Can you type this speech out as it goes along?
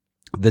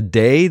the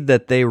day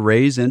that they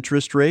raise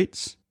interest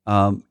rates,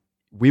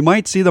 we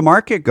might see the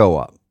market go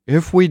up.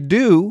 If we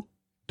do,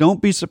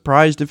 don't be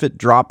surprised if it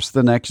drops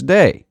the next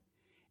day.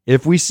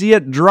 If we see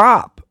it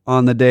drop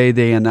on the day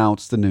they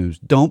announce the news,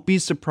 don't be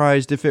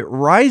surprised if it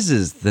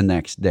rises the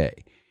next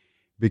day.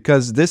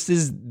 Because this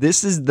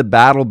is the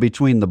battle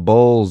between the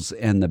bulls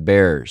and the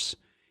bears.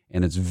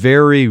 And it's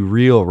very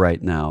real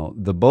right now.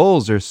 The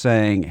bulls are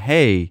saying,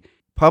 hey,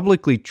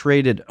 publicly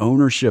traded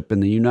ownership in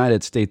the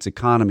United States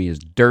economy is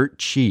dirt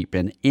cheap.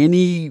 And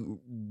any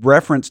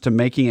reference to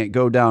making it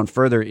go down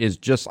further is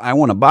just, I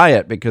want to buy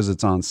it because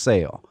it's on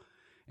sale.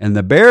 And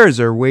the bears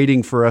are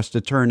waiting for us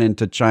to turn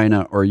into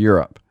China or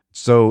Europe.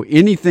 So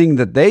anything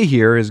that they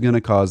hear is going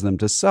to cause them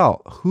to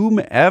sell.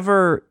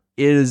 Whomever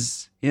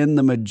is in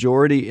the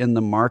majority in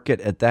the market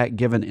at that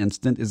given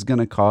instant is going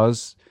to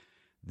cause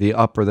the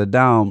up or the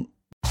down.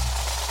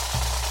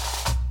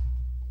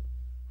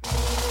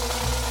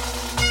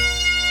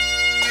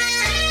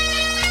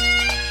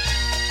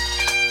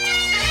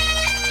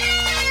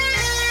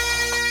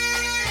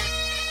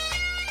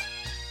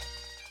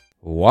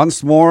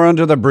 Once more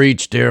under the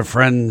breach, dear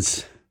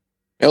friends.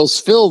 Else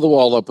fill the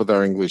wall up with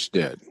our English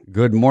dead.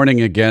 Good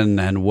morning again,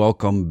 and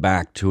welcome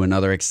back to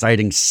another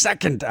exciting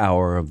second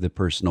hour of the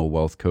Personal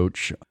Wealth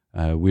Coach.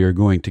 We are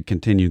going to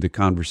continue the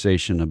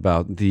conversation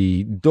about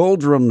the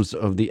doldrums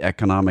of the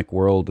economic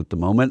world at the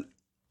moment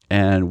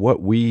and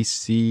what we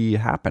see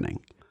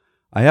happening.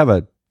 I have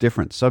a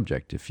different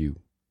subject, if you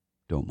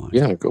don't mind.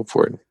 Yeah, go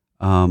for it.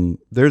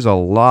 There's a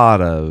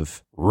lot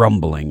of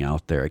rumbling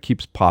out there. It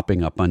keeps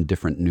popping up on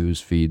different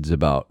news feeds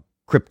about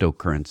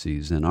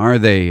cryptocurrencies, and are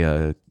they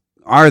a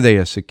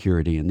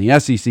security? And the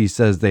SEC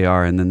says they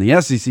are, and then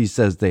the SEC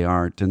says they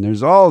aren't. And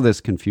there's all this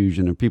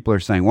confusion, and people are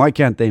saying, why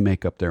can't they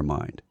make up their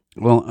mind?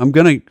 Well, I'm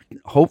going to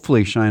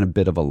hopefully shine a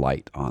bit of a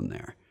light on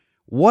there.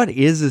 What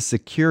is a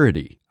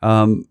security?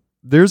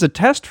 There's a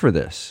test for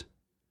this.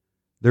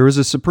 There was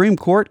a Supreme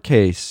Court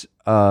case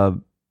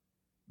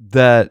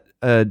that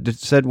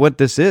said what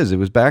this is. It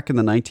was back in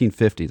the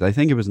 1950s. I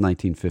think it was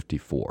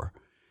 1954.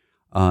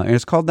 And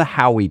it's called the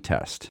Howey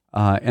test.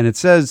 And it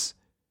says,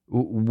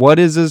 what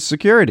is a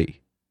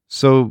security?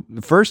 So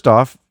first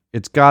off,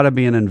 it's got to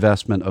be an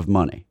investment of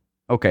money.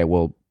 Okay,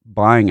 well,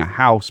 buying a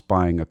house,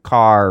 buying a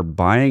car,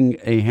 buying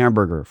a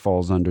hamburger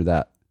falls under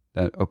that.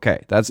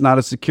 Okay, that's not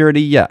a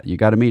security yet. You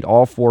got to meet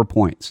all 4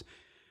 points.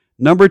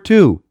 Number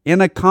 2, in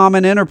a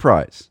common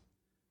enterprise.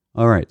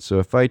 All right, so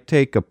if I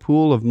take a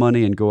pool of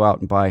money and go out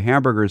and buy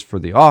hamburgers for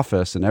the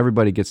office and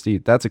everybody gets to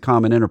eat, that's a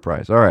common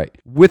enterprise. All right,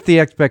 with the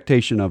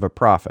expectation of a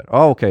profit.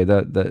 Oh, okay,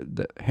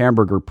 the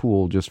hamburger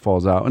pool just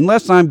falls out.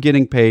 Unless I'm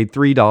getting paid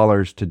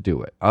 $3 to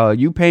do it.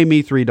 You pay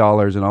me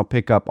 $3 and I'll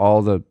pick up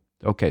all the...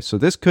 Okay, so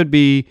this could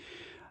be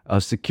a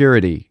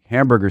security,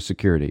 hamburger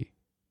security.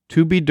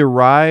 To be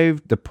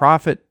derived, the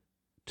profit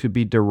to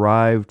be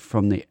derived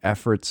from the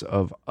efforts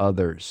of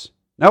others.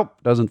 Nope,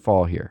 doesn't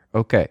fall here.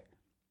 Okay.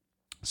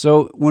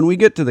 So when we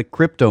get to the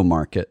crypto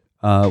market,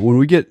 when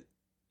we get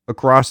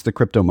across the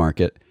crypto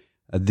market,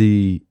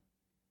 the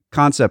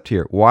concept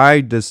here,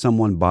 why does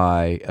someone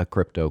buy a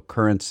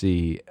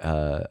cryptocurrency,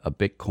 a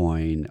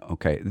Bitcoin?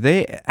 Okay,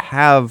 they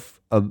have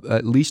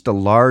at least a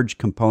large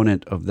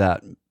component of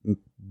that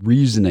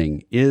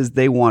reasoning is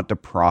they want to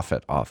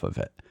profit off of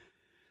it.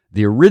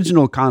 The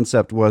original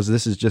concept was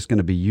this is just going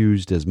to be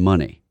used as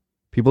money.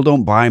 People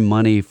don't buy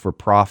money for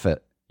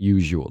profit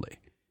usually,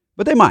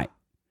 but they might.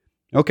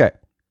 Okay.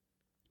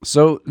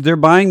 So they're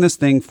buying this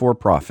thing for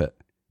profit.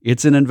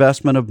 It's an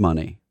investment of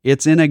money.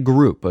 It's in a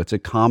group. It's a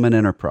common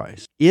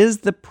enterprise. Is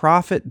the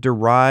profit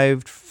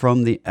derived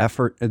from the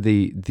effort,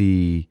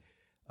 the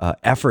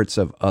efforts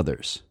of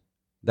others?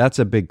 That's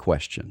a big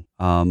question.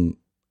 And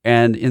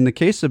in the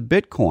case of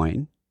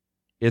Bitcoin,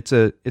 it's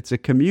a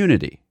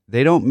community.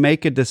 They don't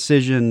make a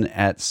decision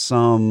at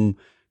some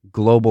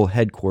global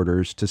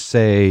headquarters to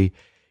say,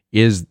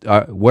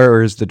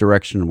 where is the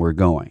direction we're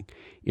going?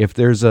 If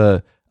there's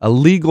a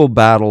legal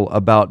battle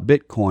about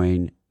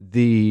Bitcoin,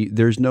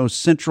 there's no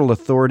central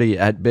authority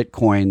at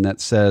Bitcoin that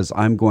says,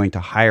 I'm going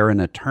to hire an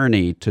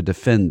attorney to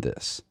defend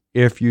this.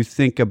 If you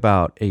think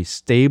about a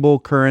stable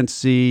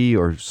currency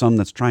or some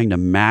that's trying to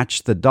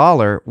match the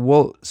dollar,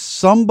 well,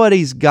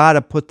 somebody's got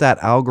to put that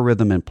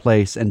algorithm in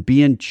place and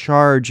be in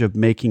charge of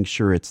making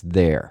sure it's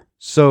there.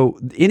 So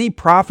any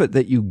profit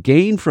that you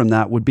gain from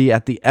that would be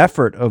at the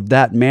effort of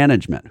that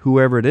management,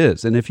 whoever it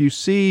is. And if you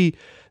see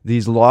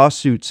these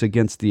lawsuits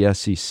against the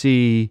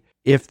SEC,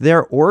 if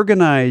they're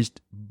organized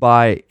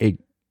by a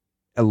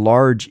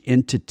large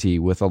entity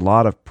with a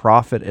lot of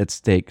profit at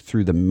stake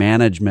through the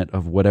management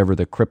of whatever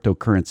the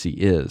cryptocurrency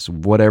is,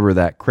 whatever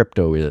that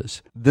crypto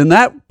is, then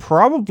that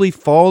probably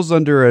falls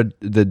under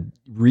the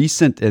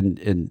recent of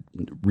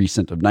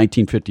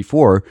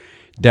 1954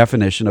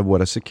 definition of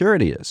what a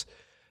security is.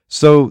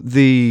 So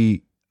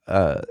the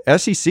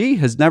SEC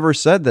has never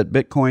said that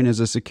Bitcoin is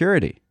a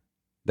security.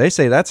 They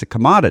say that's a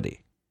commodity.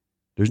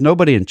 There's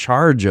nobody in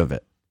charge of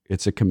it.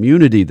 It's a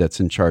community that's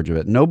in charge of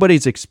it.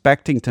 Nobody's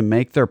expecting to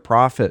make their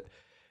profit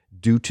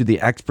due to the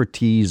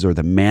expertise or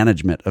the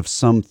management of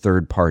some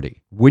third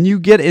party. When you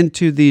get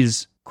into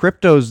these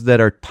cryptos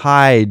that are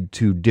tied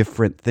to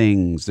different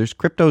things. There's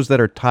cryptos that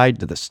are tied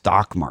to the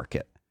stock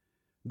market.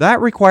 That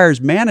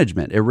requires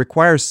management. It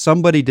requires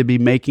somebody to be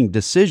making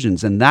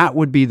decisions, and that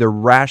would be the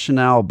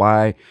rationale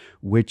by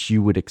which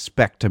you would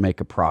expect to make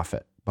a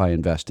profit by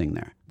investing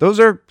there. Those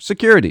are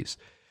securities.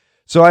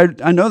 So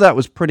I know that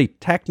was pretty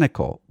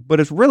technical, but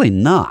it's really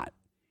not.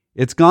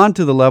 It's gone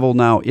to the level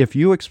now, if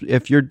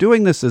you're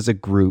doing this as a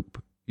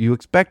group, you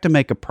expect to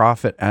make a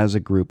profit as a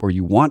group, or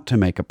you want to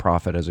make a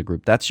profit as a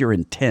group. That's your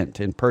intent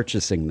in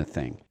purchasing the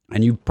thing.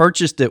 And you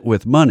purchased it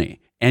with money.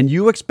 And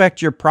you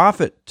expect your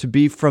profit to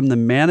be from the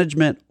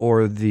management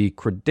or the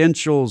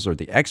credentials or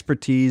the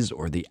expertise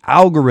or the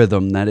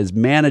algorithm that is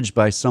managed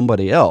by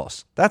somebody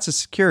else. That's a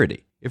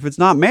security. If it's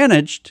not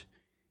managed,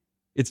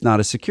 it's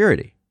not a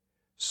security.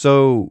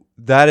 So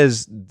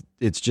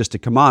it's just a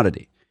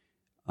commodity.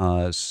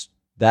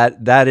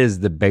 That is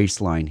the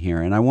baseline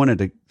here. And I wanted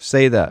to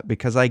say that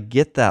because I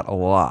get that a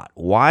lot.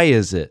 Why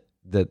is it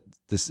that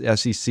this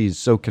SEC is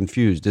so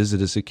confused? Is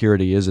it a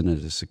security? Isn't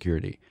it a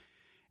security?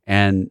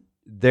 And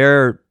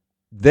they're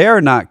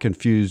not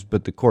confused,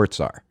 but the courts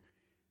are.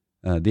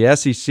 The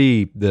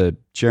SEC, the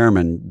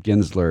chairman,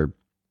 Gensler,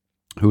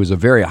 who is a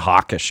very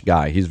hawkish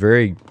guy, he's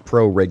very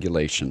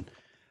pro-regulation,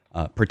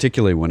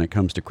 particularly when it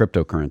comes to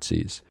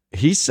cryptocurrencies.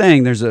 He's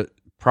saying there's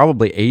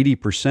probably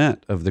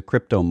 80% of the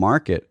crypto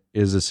market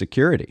is a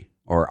security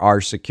or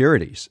are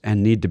securities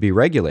and need to be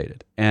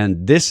regulated.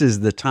 And this is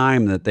the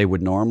time that they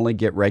would normally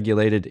get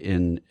regulated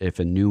if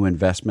a new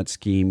investment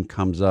scheme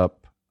comes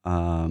up.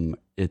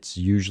 It's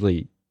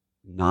usually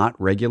not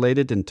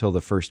regulated until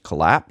the first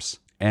collapse.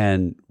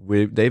 And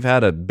they've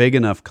had a big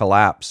enough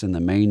collapse in the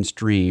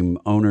mainstream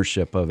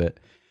ownership of it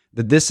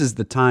that this is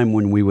the time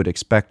when we would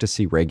expect to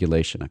see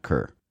regulation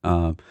occur.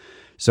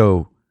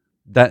 So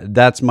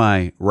that's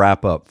my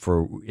wrap up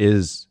for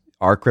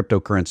are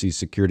cryptocurrencies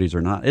securities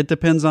or not? It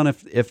depends on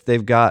if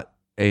they've got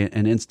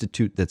an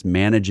institute that's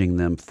managing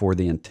them for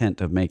the intent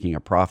of making a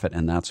profit,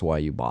 and that's why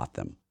you bought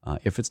them.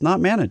 If it's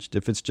not managed,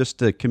 if it's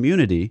just a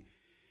community,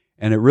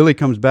 and it really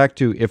comes back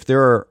to if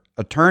there are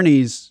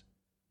attorneys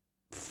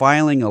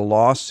filing a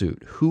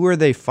lawsuit, who are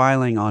they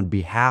filing on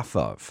behalf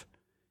of?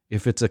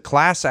 If it's a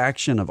class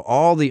action of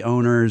all the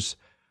owners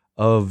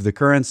of the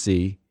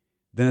currency,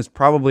 then it's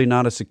probably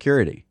not a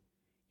security.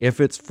 If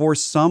it's for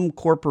some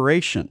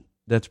corporation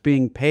that's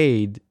being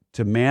paid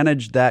to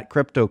manage that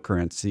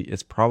cryptocurrency,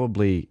 it's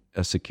probably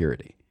a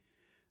security.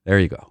 There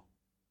you go.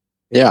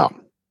 Yeah.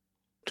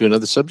 To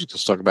another subject,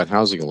 let's talk about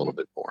housing a little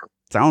bit more.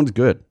 Sounds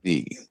good.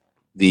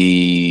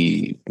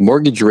 The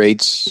mortgage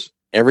rates,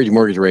 average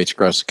mortgage rates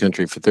across the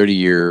country for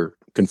 30-year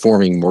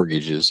conforming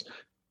mortgages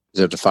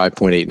is up to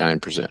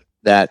 5.89%.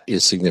 That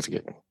is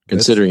significant,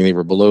 considering they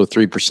were below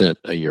 3%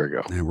 a year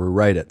ago. And we're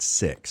right at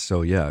 6%.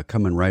 So yeah,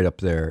 coming right up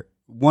there.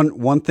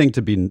 One thing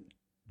to be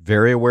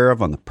very aware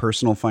of on the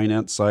personal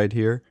finance side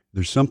here,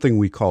 there's something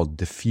we call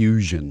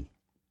diffusion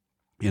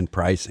in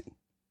pricing.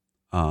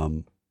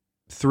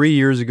 3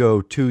 years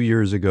ago, 2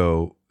 years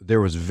ago, there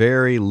was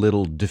very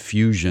little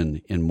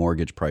diffusion in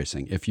mortgage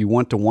pricing. If you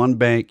went to one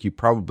bank, you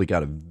probably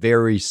got a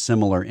very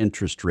similar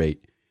interest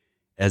rate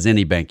as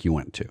any bank you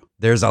went to.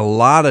 There's a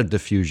lot of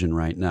diffusion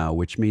right now,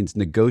 which means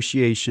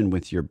negotiation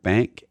with your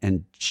bank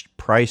and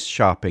price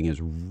shopping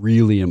is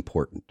really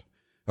important.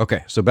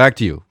 Okay, so back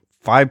to you,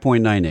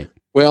 5.98.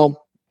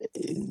 Well,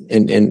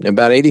 and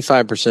about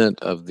 85%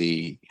 of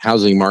the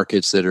housing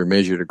markets that are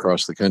measured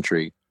across the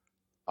country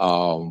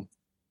are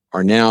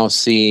now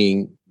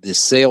seeing the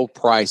sale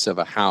price of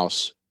a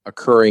house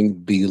occurring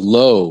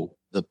below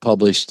the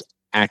published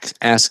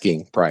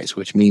asking price,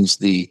 which means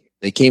they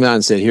came out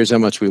and said, here's how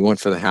much we want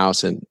for the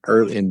house. And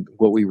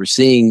what we were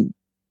seeing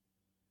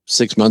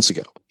 6 months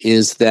ago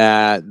is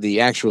that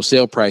the actual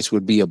sale price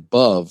would be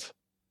above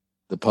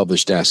the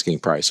published asking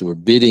price. So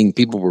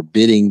people were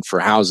bidding for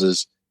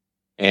houses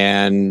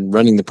and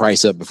running the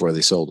price up before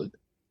they sold it.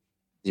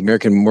 The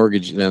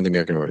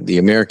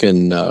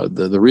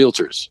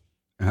realtors.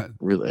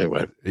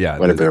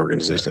 Whatever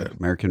organization.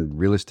 American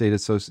Real Estate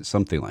Association,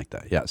 something like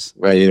that. Yes.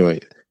 Right. Anyway,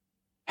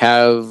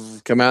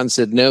 have come out and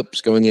said, nope,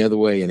 it's going the other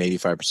way in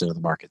 85% of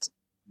the markets.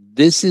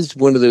 This is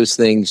one of those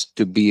things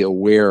to be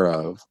aware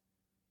of.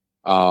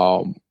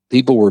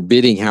 People were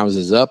bidding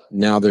houses up.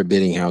 Now they're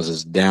bidding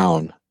houses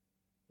down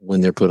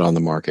when they're put on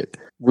the market.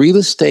 Real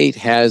estate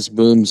has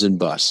booms and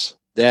busts.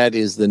 That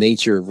is the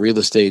nature of real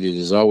estate. It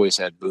has always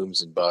had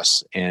booms and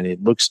busts. And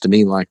it looks to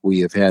me like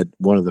we're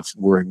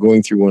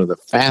going through one of the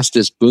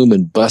fastest boom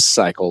and bust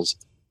cycles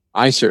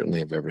I certainly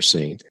have ever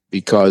seen.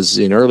 Because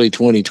in early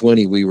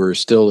 2020, we were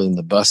still in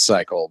the bust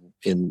cycle.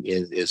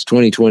 As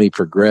 2020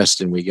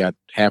 progressed and we got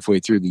halfway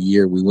through the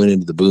year, we went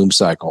into the boom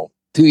cycle.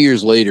 2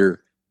 years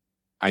later,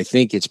 I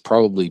think it's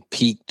probably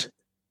peaked.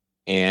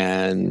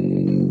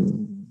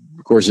 And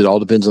of course, it all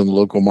depends on the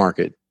local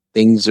market.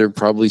 Things are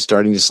probably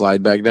starting to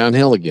slide back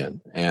downhill again.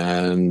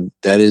 And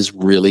that is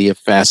really a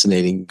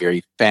fascinating,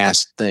 very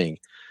fast thing.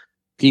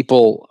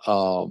 People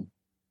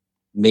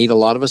made a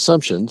lot of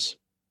assumptions,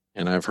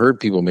 and I've heard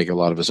people make a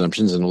lot of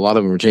assumptions, and a lot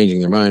of them are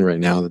changing their mind right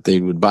now that they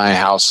would buy a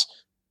house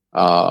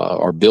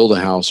or build a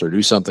house or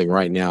do something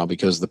right now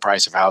because the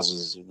price of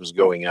houses was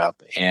going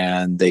up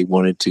and they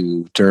wanted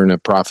to turn a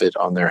profit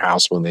on their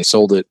house when they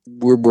sold it.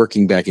 We're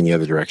working back in the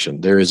other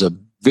direction. There is a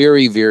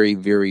very, very,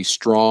 very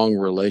strong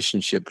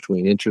relationship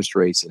between interest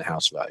rates and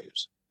house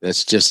values.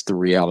 That's just the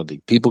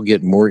reality. People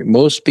get more.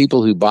 Most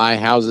people who buy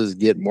houses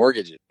get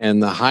mortgages,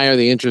 and the higher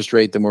the interest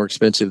rate, the more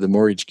expensive the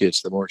mortgage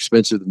gets. The more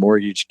expensive the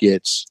mortgage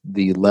gets,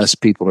 the less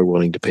people are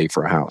willing to pay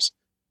for a house.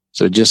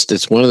 So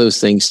it's one of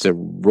those things to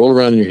roll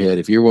around in your head.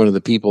 If you're one of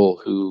the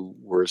people who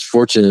were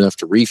fortunate enough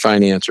to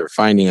refinance or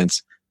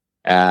finance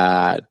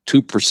at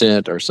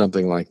 2% or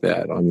something like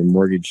that on your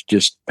mortgage,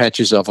 just pat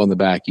yourself on the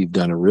back. You've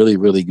done a really,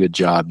 really good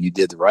job. You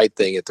did the right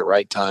thing at the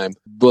right time,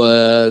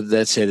 but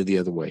that's headed the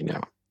other way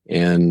now.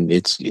 And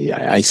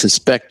I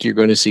suspect you're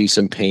going to see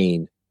some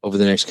pain over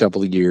the next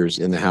couple of years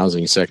in the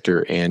housing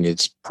sector, and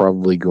it's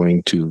probably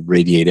going to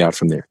radiate out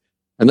from there.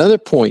 Another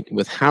point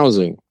with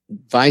housing,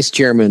 Vice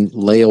Chairman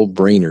Lael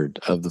Brainerd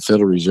of the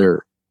Federal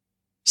Reserve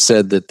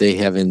said that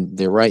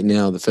right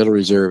now, the Federal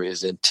Reserve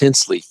is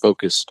intensely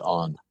focused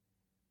on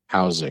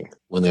housing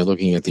when they're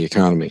looking at the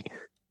economy.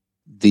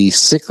 The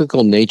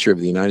cyclical nature of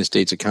the United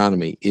States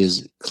economy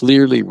is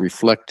clearly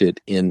reflected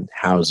in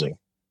housing,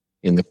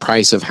 in the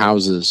price of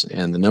houses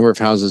and the number of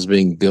houses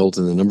being built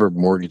and the number of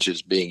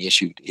mortgages being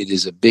issued. It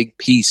is a big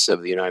piece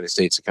of the United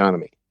States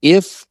economy.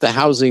 If the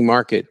housing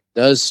market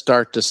does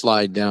start to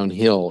slide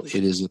downhill,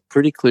 it is a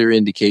pretty clear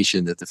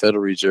indication that the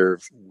Federal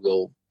Reserve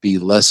will be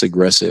less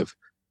aggressive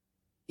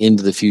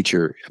into the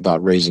future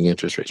about raising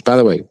interest rates. By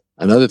the way,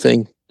 another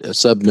thing, a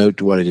sub note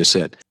to what I just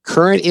said.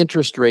 Current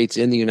interest rates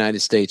in the United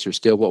States are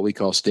still what we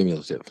call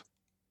stimulative.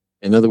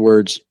 In other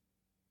words,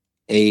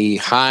 a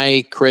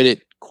high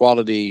credit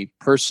quality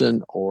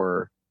person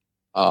or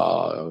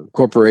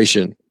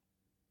corporation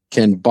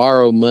can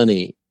borrow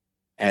money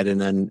at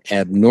an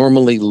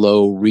abnormally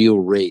low real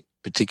rate,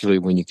 particularly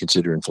when you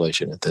consider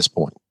inflation at this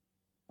point.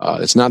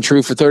 It's not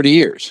true for 30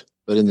 years,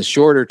 but in the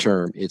shorter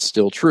term, it's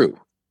still true.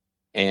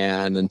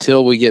 And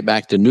until we get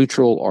back to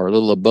neutral or a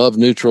little above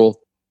neutral,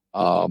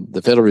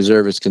 the Federal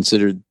Reserve is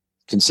considering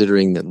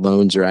that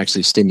loans are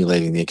actually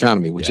stimulating the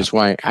economy, which is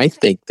why I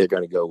think they're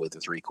going to go with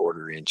a three-quarter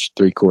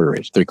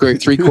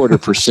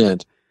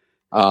percent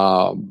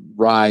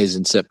rise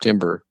in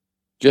September,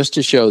 just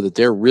to show that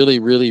they're really,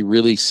 really,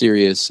 really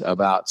serious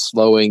about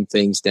slowing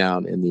things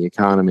down in the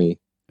economy.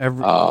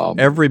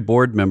 Every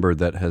board member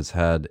that has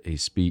had a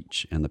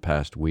speech in the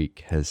past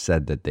week has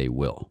said that they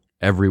will.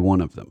 Every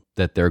one of them,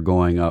 that they're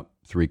going up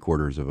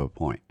 0.75 of a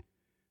point.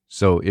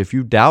 So if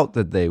you doubt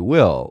that they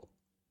will,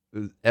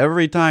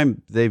 every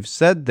time they've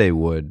said they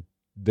would,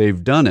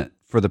 they've done it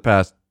for the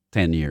past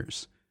 10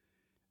 years.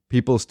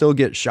 People still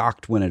get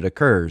shocked when it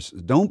occurs.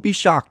 Don't be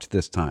shocked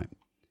this time.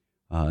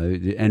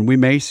 And we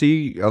may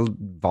see a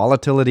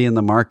volatility in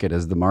the market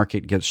as the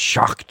market gets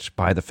shocked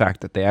by the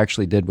fact that they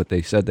actually did what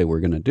they said they were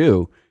going to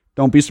do.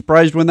 Don't be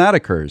surprised when that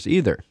occurs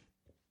either.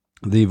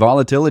 The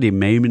volatility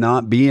may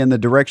not be in the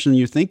direction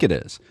you think it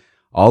is.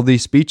 All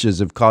these speeches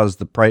have caused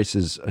the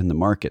prices in the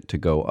market to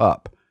go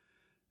up.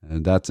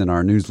 And that's in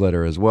our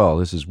newsletter as well.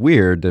 This is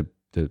weird. The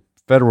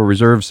Federal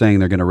Reserve saying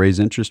they're going to raise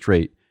interest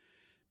rate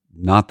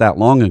not that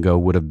long ago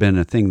would have been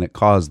a thing that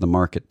caused the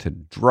market to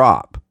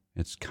drop.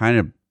 It's kind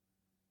of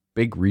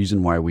big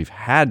reason why we've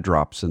had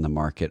drops in the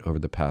market over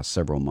the past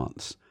several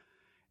months.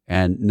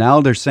 And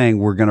now they're saying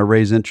we're going to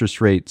raise interest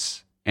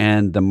rates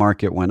and the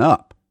market went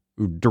up,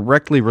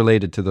 directly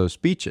related to those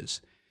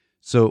speeches.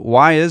 So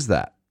why is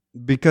that?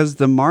 Because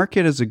the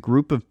market is a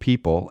group of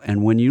people,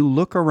 and when you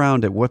look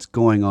around at what's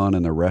going on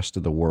in the rest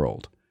of the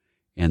world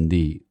and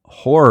the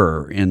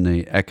horror in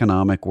the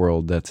economic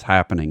world that's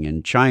happening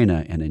in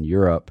China and in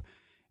Europe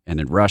and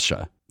in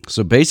Russia,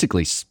 so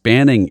basically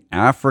spanning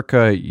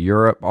Africa,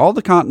 Europe, all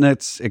the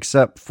continents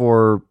except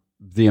for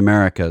the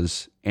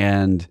Americas,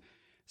 and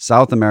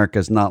South America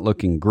is not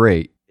looking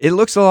great. It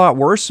looks a lot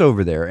worse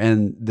over there.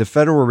 And the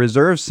Federal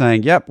Reserve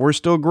saying, yep, we're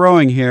still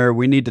growing here.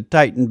 We need to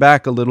tighten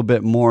back a little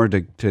bit more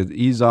to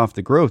ease off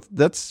the growth.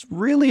 That's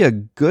really a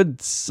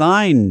good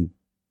sign,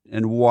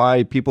 and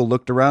why people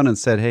looked around and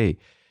said, hey,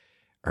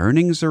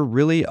 earnings are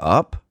really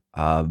up.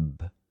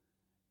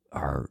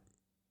 Our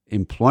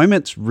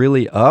employment's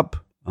really up.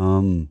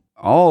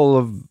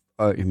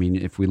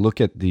 If we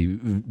look at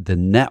the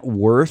net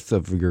worth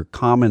of your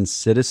common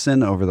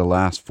citizen over the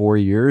last 4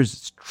 years,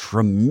 it's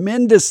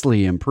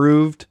tremendously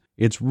improved.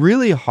 It's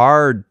really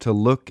hard to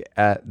look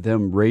at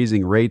them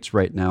raising rates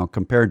right now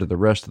compared to the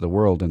rest of the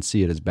world and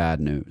see it as bad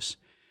news.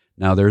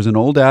 Now, there's an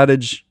old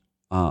adage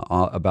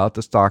about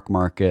the stock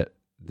market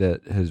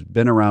that has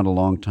been around a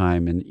long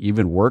time and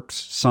even works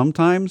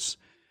sometimes.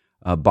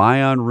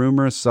 Buy on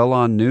rumor, sell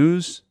on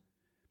news.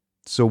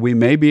 So we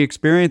may be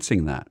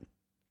experiencing that.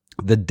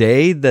 The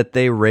day that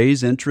they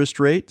raise interest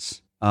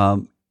rates,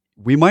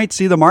 we might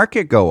see the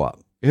market go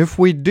up. If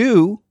we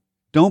do,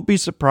 don't be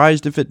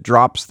surprised if it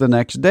drops the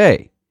next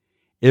day.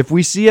 If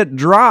we see it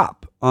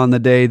drop on the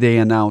day they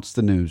announce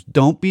the news,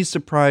 don't be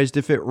surprised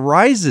if it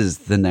rises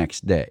the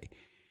next day.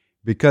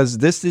 Because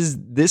this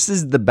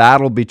is the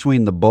battle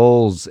between the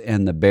bulls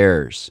and the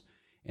bears.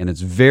 and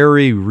it's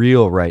very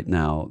real right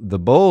now. The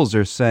bulls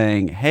are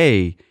saying,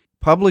 hey,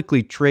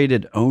 publicly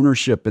traded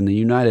ownership in the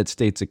United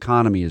States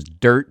economy is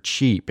dirt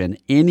cheap, and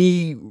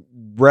any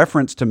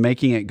reference to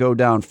making it go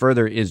down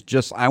further is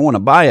just, I want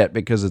to buy it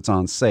because it's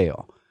on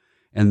sale.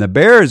 And the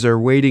bears are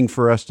waiting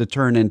for us to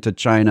turn into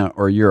China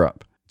or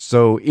Europe.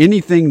 So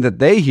anything that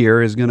they hear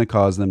is going to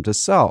cause them to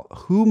sell.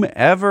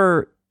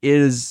 Whomever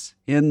is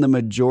in the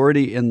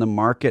majority in the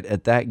market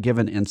at that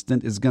given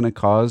instant is going to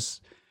cause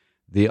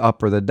the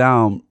up or the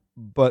down,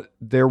 but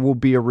there will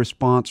be a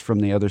response from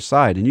the other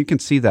side. And you can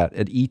see that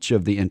at each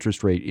of the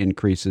interest rate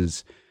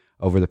increases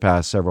over the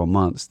past several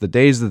months. The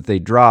days that they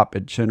drop,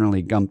 it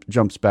generally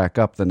jumps back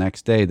up the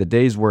next day. The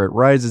days where it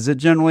rises, it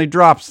generally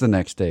drops the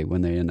next day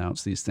when they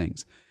announce these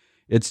things.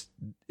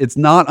 It's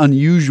not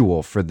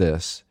unusual for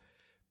this.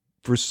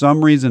 For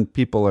some reason,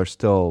 people are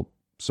still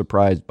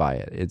surprised by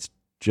it. It's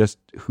just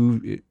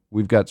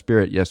we've got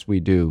spirit, yes we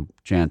do,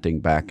 chanting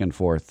back and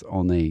forth,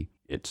 only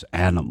it's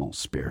animal Okay.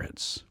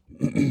 spirits.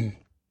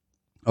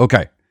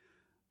 Okay.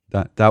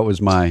 That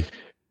was my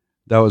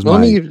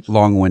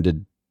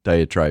long-winded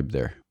diatribe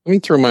there. Let me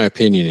throw my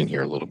opinion in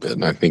here a little bit,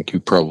 and I think you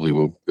probably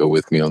will go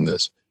with me on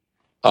this.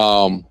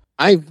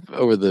 I've,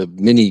 over the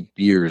many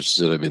years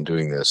that I've been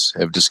doing this,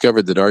 have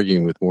discovered that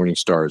arguing with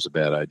Morningstar is a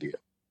bad idea.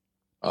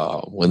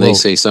 When they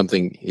say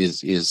something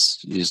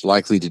is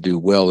likely to do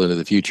well into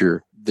the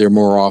future, they're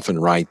more often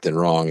right than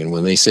wrong. And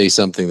when they say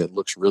something that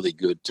looks really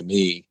good to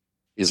me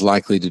is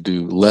likely to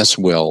do less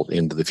well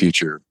into the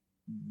future,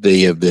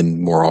 they have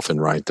been more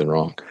often right than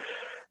wrong.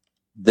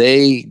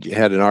 They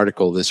had an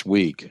article this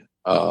week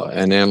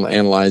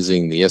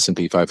analyzing the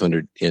S&P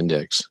 500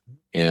 index,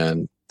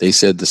 and they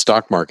said the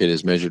stock market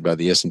as measured by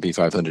the S&P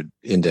 500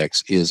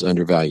 index is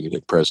undervalued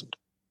at present.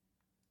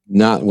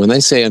 Not when they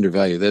say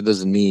undervalued, that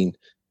doesn't mean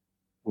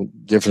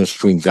difference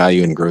between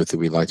value and growth that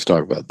we like to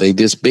talk about. They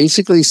just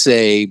basically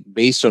say,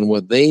 based on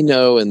what they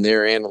know and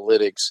their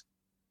analytics,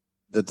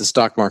 that the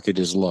stock market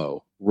is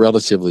low,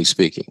 relatively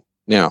speaking.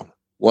 Now,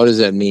 what does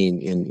that mean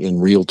in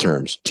real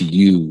terms to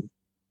you,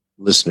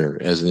 listener,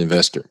 as an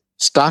investor?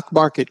 Stock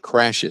market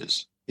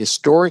crashes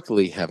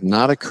historically have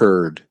not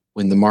occurred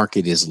when the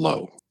market is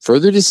low.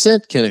 Further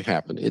descent can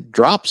happen.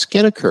 Drops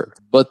can occur.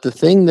 But the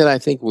thing that I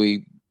think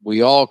we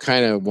all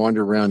kind of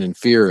wander around in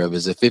fear of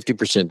is a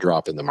 50%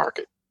 drop in the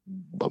market.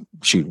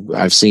 Shoot,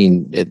 I've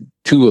seen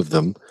two of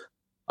them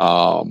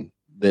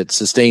that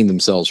sustain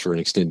themselves for an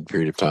extended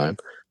period of time.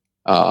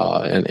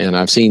 And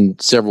I've seen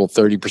several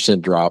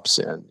 30% drops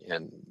and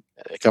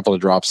a couple of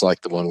drops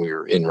like the one we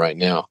are in right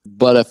now.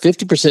 But a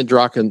 50%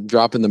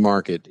 drop in the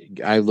market,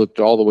 I looked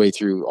all the way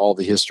through all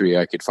the history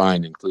I could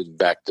find, including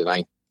back to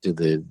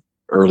the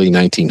early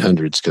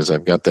 1900s, because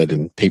I've got that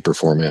in paper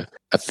format.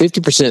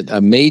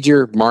 A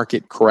major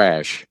market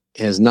crash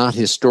has not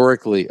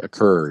historically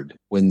occurred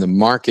when the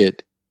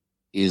market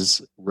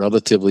is,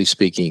 relatively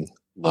speaking,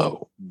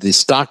 low. The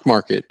stock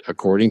market,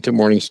 according to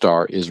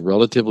Morningstar, is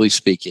relatively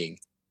speaking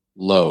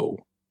low.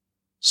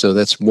 So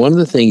that's one of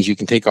the things you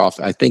can take off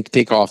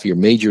your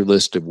major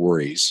list of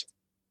worries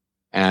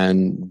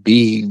and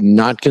be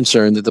not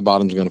concerned that the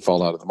bottom's going to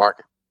fall out of the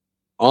market.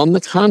 On the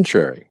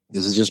contrary,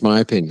 this is just my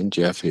opinion,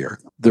 Jeff here,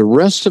 the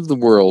rest of the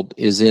world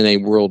is in a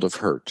world of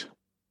hurt.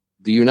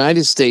 The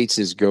United States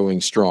is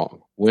going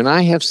strong. When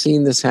I have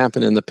seen this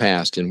happen in the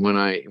past, and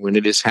when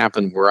it has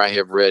happened where I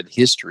have read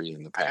history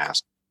in the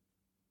past,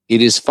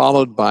 it is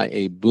followed by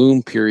a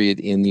boom period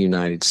in the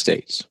United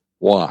States.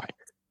 Why?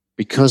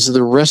 Because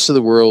the rest of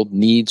the world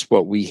needs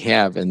what we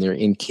have, and they're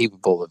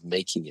incapable of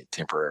making it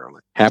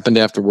temporarily. Happened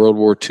after World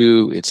War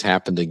II. It's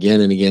happened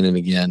again and again and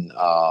again.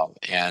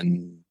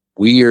 And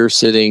we are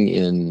sitting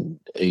in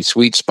a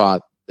sweet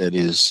spot that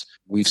is,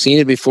 we've seen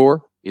it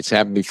before. It's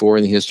happened before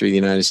in the history of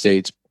the United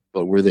States,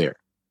 but we're there.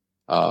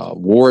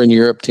 War in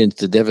Europe tends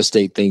to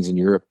devastate things in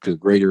Europe to a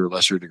greater or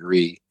lesser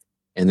degree,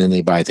 and then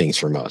they buy things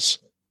from us.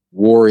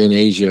 War in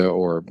Asia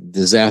or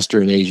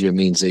disaster in Asia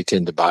means they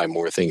tend to buy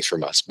more things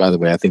from us. By the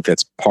way, I think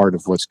that's part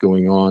of what's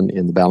going on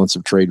in the balance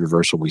of trade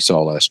reversal we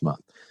saw last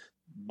month.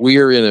 We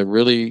are in a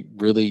really,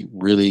 really,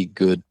 really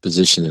good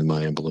position, in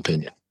my humble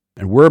opinion.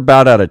 And we're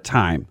about out of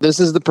time.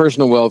 This is the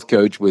Personal Wealth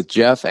Coach with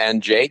Jeff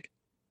and Jake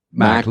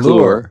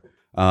McClure.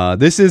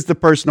 This is the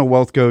Personal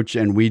Wealth Coach,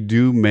 and we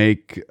do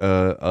make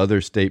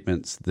other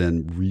statements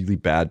than really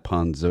bad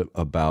puns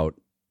about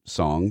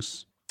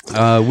songs.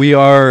 We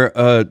are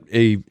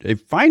a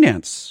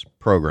finance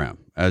program,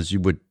 as you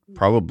would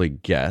probably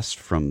guess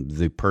from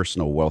the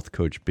Personal Wealth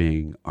Coach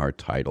being our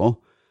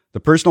title. The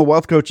Personal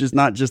Wealth Coach is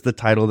not just the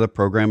title of the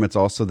program, it's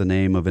also the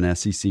name of an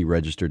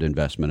SEC-registered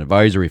investment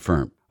advisory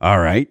firm. All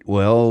right,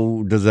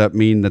 well, does that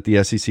mean that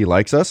the SEC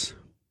likes us?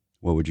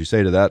 What would you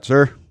say to that,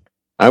 sir?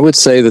 I would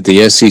say that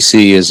the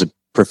SEC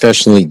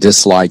professionally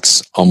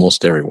dislikes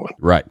almost everyone.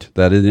 Right.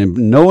 That is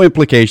no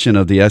implication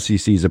of the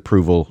SEC's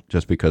approval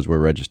just because we're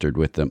registered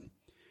with them.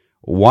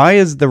 Why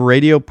is the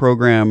radio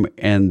program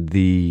and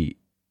the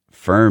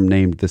firm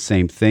named the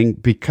same thing?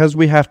 Because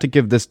we have to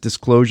give this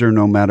disclosure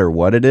no matter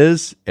what it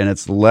is, and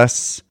it's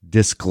less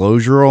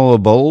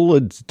disclosurable.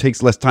 It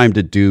takes less time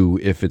to do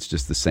if it's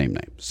just the same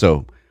name.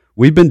 So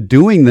We've been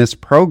doing this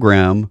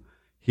program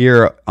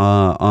here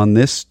on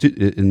this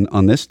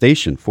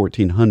station,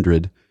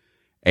 1400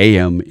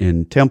 AM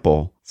in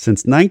Temple,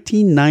 since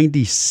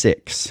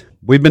 1996.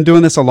 We've been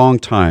doing this a long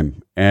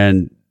time,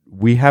 and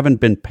we haven't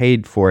been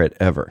paid for it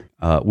ever.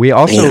 We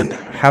also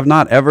have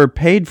not ever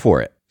paid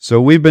for it. So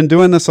we've been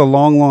doing this a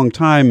long, long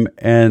time,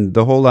 and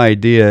the whole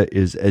idea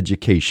is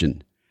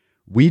education.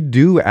 We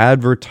do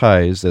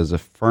advertise as a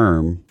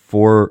firm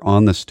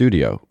on the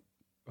studio,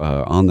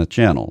 on the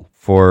channel,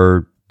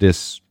 for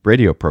this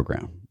radio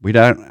program. We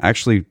don't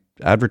actually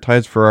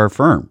advertise for our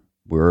firm.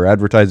 We're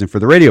advertising for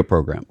the radio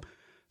program.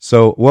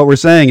 So what we're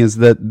saying is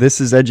that this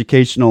is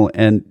educational,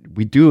 and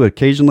we do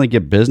occasionally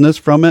get business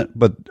from it,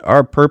 but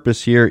our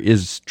purpose here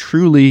is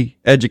truly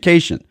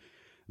education.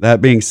 That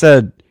being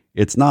said,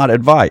 it's not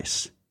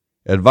advice.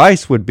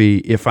 Advice would be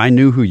if I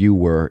knew who you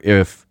were,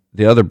 if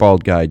the other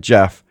bald guy,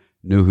 Jeff,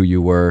 knew who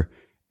you were,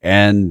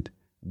 and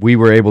we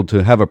were able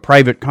to have a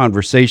private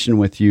conversation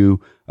with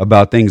you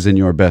about things in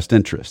your best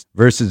interest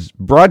versus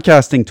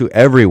broadcasting to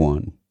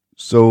everyone.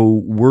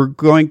 So we're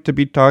going to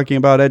be talking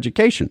about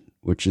education,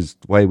 which is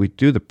why we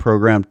do the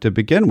program to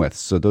begin with.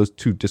 So those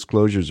two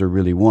disclosures are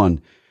really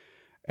one.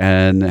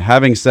 And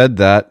having said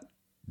that,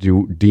 do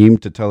you deem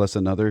to tell us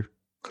another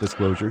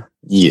disclosure?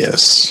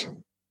 Yes.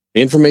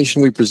 The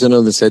information we present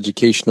on this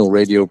educational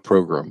radio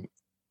program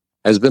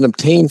has been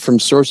obtained from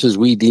sources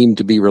we deem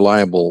to be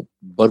reliable,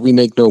 but we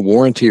make no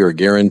warranty or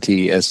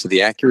guarantee as to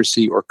the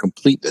accuracy or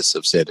completeness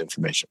of said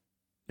information.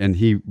 And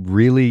he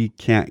really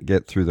can't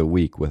get through the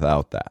week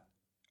without that.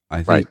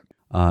 I think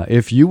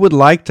if you would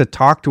like to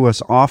talk to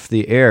us off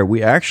the air,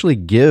 we actually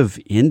give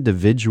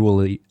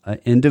individually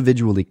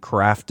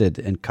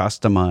crafted and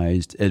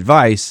customized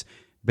advice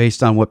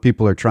based on what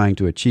people are trying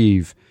to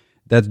achieve.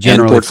 That's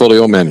generally and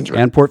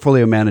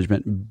portfolio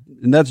management.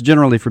 And that's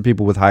generally for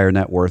people with higher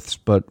net worths,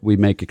 but we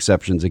make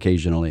exceptions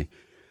occasionally.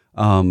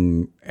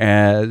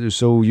 And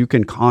so you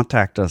can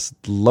contact us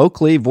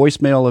locally,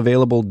 voicemail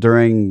available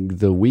during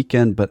the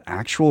weekend, but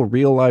actual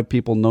real live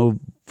people, no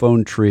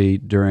phone tree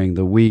during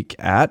the week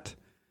at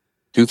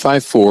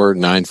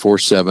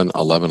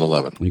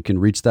 254-947-1111. You can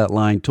reach that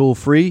line toll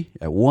free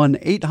at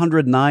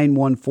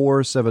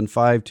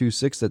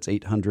 1-800-914-7526. That's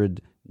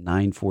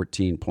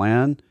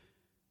 800-914-PLAN.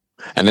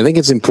 And I think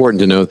it's important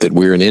to note that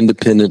we're an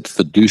independent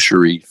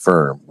fiduciary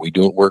firm. We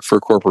don't work for a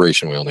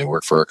corporation. We only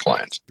work for our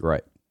clients.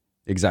 Right.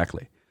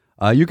 Exactly.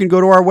 You can go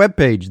to our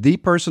webpage,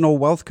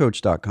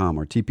 thepersonalwealthcoach.com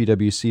or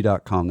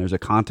tpwc.com. There's a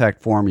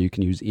contact form. You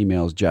can use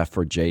emails, Jeff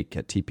or Jake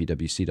at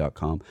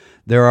tpwc.com.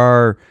 There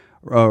are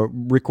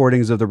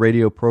recordings of the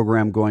radio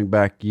program going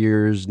back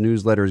years,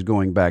 newsletters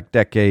going back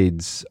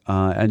decades,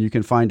 and you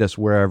can find us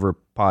wherever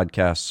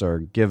podcasts are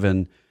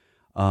given.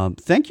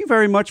 Thank you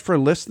very much for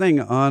listening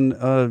on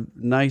a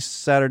nice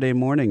Saturday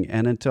morning.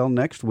 And until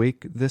next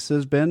week, this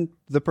has been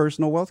The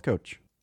Personal Wealth Coach.